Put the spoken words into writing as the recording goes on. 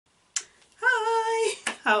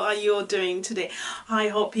How are you all doing today? I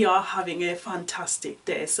hope you are having a fantastic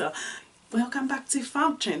day. So welcome back to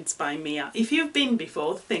Fab Trends by Miya. If you've been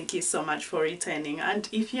before, thank you so much for returning, and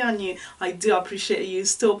if you are new, I do appreciate you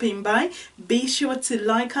stopping by. Be sure to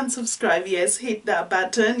like and subscribe. Yes, hit that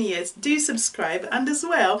button. Yes, do subscribe, and as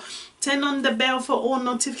well turn on the bell for all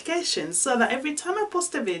notifications so that every time I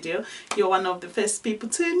post a video, you're one of the first people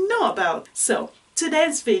to know about. So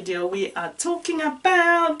today's video we are talking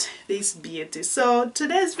about this beauty. So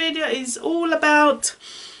today's video is all about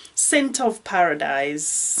Scent of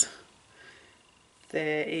Paradise.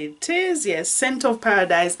 There it is, yes, Scent of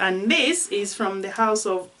Paradise, and this is from the house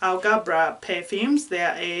of Alghabra Parfums. They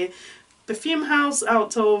are a perfume house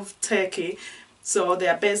out of Turkey, so they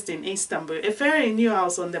are based in Istanbul. A very new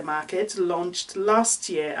house on the market, launched last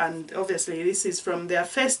year, and obviously this is from their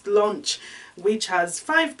first launch, which has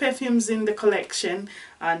 5 perfumes in the collection,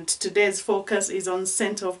 and today's focus is on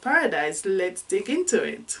Scent of Paradise. Let's dig into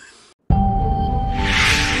it.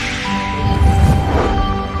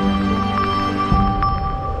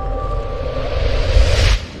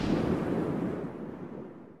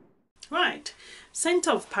 Right, Scent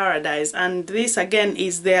of Paradise, and this again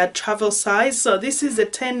is their travel size. So this is a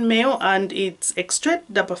 10 ml and it's extrait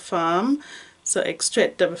de parfum. So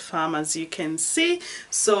extrait de parfum, as you can see.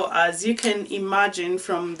 So as you can imagine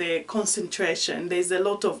from the concentration, there's a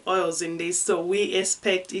lot of oils in this, so we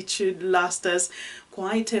expect it should last us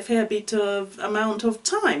quite a fair bit of amount of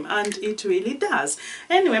time, and it really does.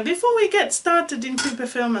 Anyway, before we get started into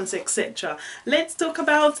performance etc., let's talk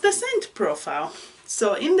about the scent profile.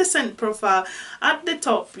 So in the scent profile, at the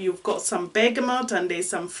top you've got some bergamot and there's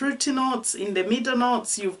some fruity notes. In the middle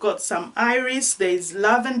notes you've got some iris, there's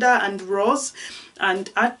lavender and rose, and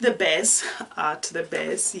at the base,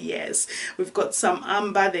 yes, we've got some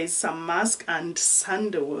amber, there's some musk and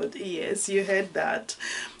sandalwood. Yes, you heard that,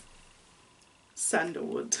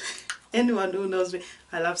 sandalwood. Anyone who knows me,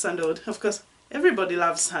 I love sandalwood, of course. Everybody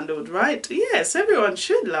loves sandalwood, right? Yes, everyone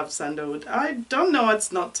should love sandalwood. I don't know what's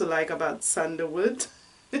not to like about sandalwood.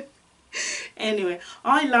 Anyway,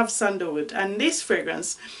 I love sandalwood, and this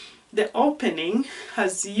fragrance, the opening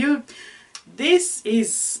has this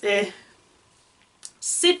is a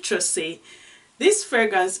citrusy. This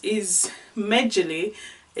fragrance is majorly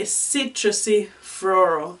a citrusy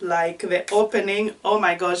floral, like the opening. Oh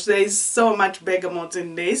my gosh, there is so much bergamot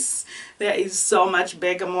in this. There is so much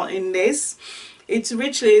bergamot in this. It's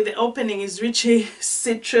richly, the opening is richly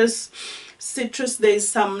citrus. There's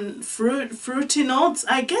some fruity notes.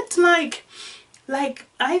 I get like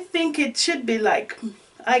I think it should be like,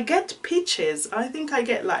 I get peaches. I think I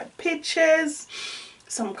get like peaches,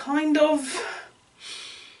 some kind of,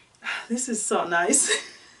 this is so nice.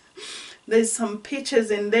 There's some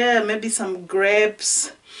peaches in there, maybe some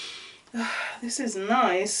grapes. This is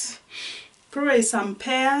nice. Probably some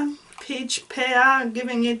pear, peach pear,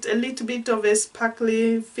 giving it a little bit of a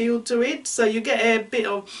sparkly feel to it. So you get a bit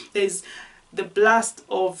of, there's the blast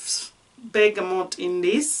of bergamot in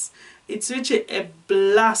this. It's really a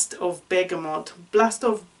blast of bergamot.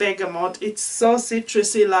 It's so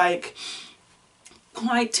citrusy, like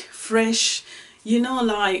quite fresh, you know,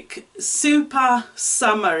 like super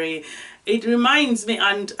summery. It reminds me,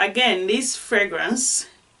 and again, this fragrance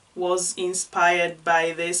was inspired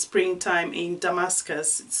by the springtime in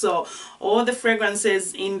Damascus. So all the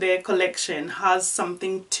fragrances in their collection has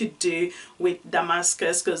something to do with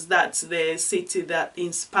Damascus, because that's the city that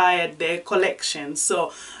inspired their collection.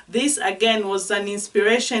 So this again was an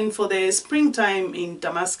inspiration for the springtime in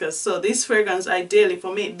Damascus. So this fragrance, ideally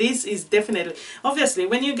for me, this is definitely, obviously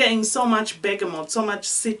when you're getting so much bergamot, so much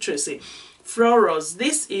citrusy florals,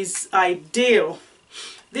 this is ideal.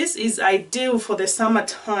 This is ideal for the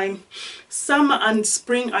summertime, summer and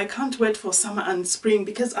spring. I can't wait for summer and spring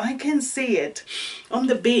because I can see it on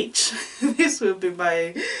the beach. This will be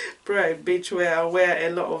my private beach where I wear a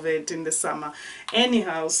lot of it in the summer.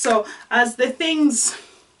 Anyhow, so as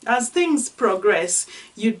things progress,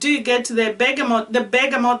 you do get the bergamot. The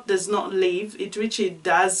bergamot does not leave, it really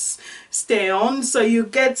does stay on, so you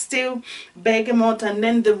get still bergamot, and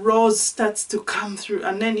then the rose starts to come through,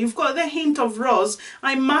 and then you've got the hint of rose.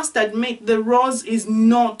 I must admit the rose is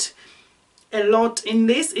not a lot in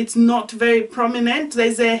this. It's not very prominent.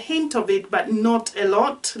 There's a hint of it but not a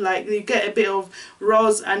lot. Like you get a bit of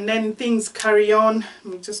rose and then things carry on.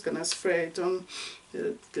 I'm just gonna spray it on.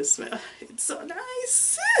 It's so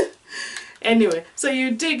nice. Anyway, so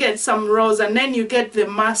you do get some rose, and then you get the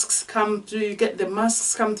musks come through,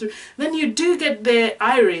 then you do get the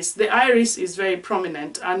iris. The iris is very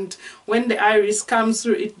prominent, and when the iris comes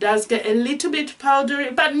through, it does get a little bit powdery,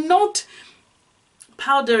 but not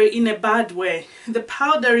powdery in a bad way. The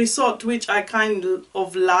powdery sort, which I kind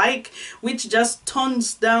of like, which just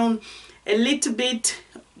tones down a little bit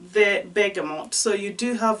the bergamot. So you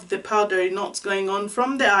do have the powdery notes going on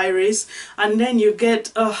from the iris, and then you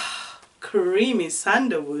get creamy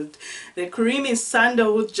sandalwood. The creamy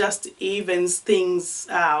sandalwood just evens things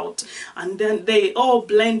out, and then they all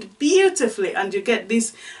blend beautifully, and you get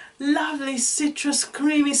this lovely citrus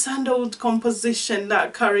creamy sandalwood composition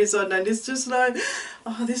that carries on, and it's just like,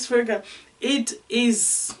 oh, this fragrance, it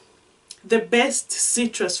is the best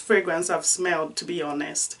citrus fragrance I've smelled, to be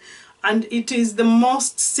honest, and it is the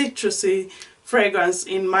most citrusy fragrance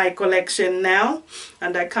in my collection now,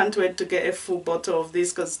 and I can't wait to get a full bottle of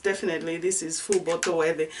this, because definitely this is full bottle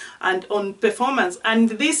worthy. And on performance, and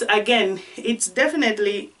this again, it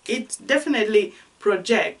definitely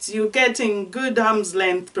projects. You're getting good arm's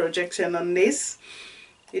length projection on this.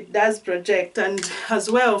 It does project, and as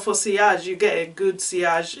well for sillage you get a good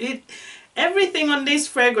sillage. Everything on this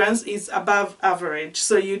fragrance is above average,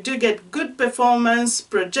 so you do get good performance,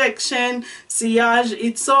 projection, sillage.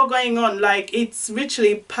 It's all going on, like it's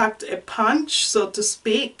literally packed a punch, so to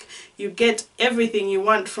speak. You get everything you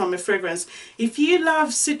want from a fragrance. If you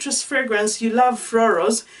love citrus fragrance, you love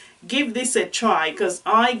florals, give this a try, because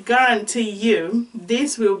I guarantee you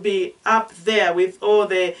this will be up there with all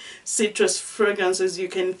the citrus fragrances you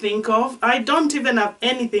can think of. I don't even have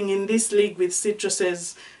anything in this league with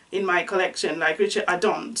citruses in my collection, like Richard, I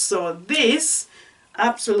don't. So this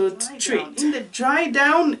absolute treat. In the dry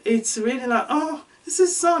down, it's really like, oh, this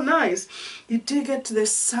is so nice. You do get the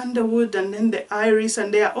sandalwood and then the iris,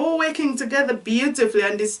 and they are all working together beautifully,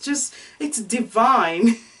 and it's just, it's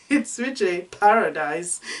divine. It's literally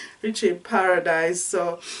paradise, literally paradise.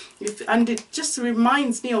 So and it just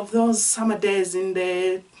reminds me of those summer days in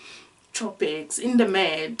the tropics, in the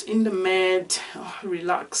med, oh,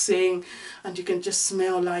 relaxing, and you can just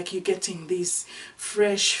smell like you're getting these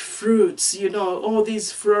fresh fruits, you know, all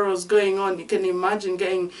these florals going on. You can imagine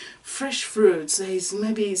getting fresh fruits. There's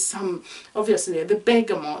maybe some, obviously the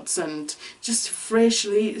bergamots, and just fresh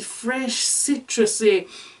citrusy,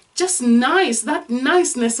 just nice, that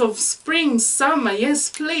niceness of spring, summer. Yes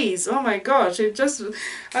please, oh my gosh, it just,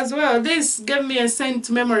 as well, this gave me a scent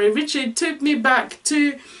memory which it took me back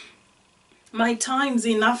to my times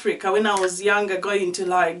in Africa when I was younger, going to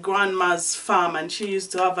like grandma's farm, and she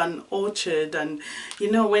used to have an orchard, and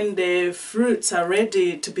you know, when the fruits are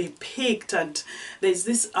ready to be picked, and there's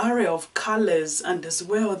this array of colors, and as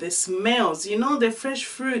well the smells, you know, the fresh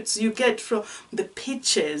fruits you get from the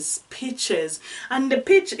peaches, and the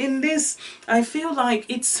peach in this, I feel like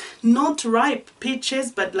it's not ripe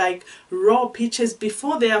peaches, but like raw peaches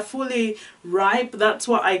before they are fully ripe. That's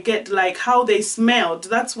what I get, like how they smelled.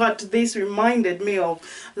 That's what this reminded me of,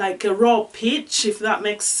 like a raw peach, if that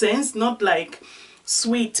makes sense. Not like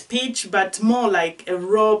sweet peach, but more like a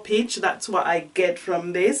raw peach. That's what I get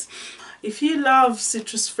from this. If you love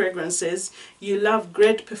citrus fragrances, you love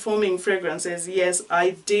great performing fragrances. Yes,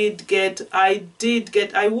 I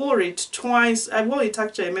wore it twice. I wore it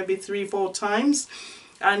actually maybe 3-4 times.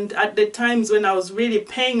 And at the times when I was really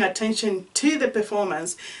paying attention to the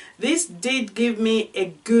performance, this did give me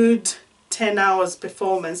a good 10 hours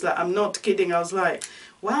performance. Like, I'm not kidding. I was like,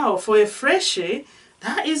 wow, for a freshie,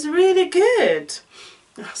 that is really good.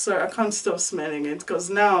 Sorry, I can't stop smelling it, because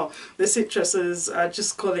now the citruses are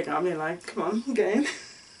just calling at me like, come on, again.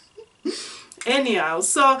 Anyhow,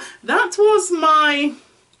 so that was my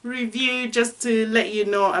review, just to let you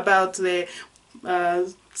know about the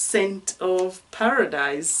Scent of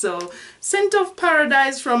Paradise. So Scent of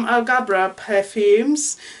Paradise from Alghabra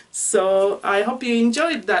Parfums. So I hope you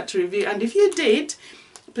enjoyed that review, and if you did,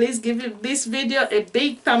 please give this video a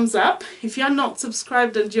big thumbs up. If you're not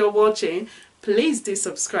subscribed and you're watching, please do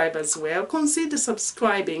subscribe as well. Consider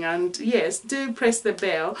subscribing, and yes, do press the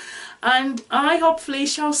bell, and I hopefully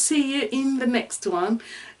shall see you in the next one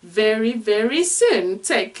very, very soon.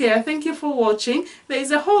 Take care. Thank you for watching.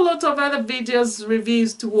 There's a whole lot of other videos,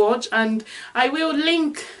 reviews to watch, and I will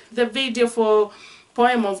link the video for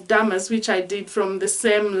Poem of Damas, which I did from the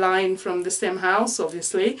same line, from the same house,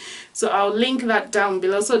 obviously. So I'll link that down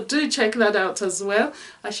below, so do check that out as well.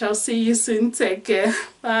 I shall see you soon. Take care.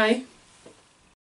 Bye.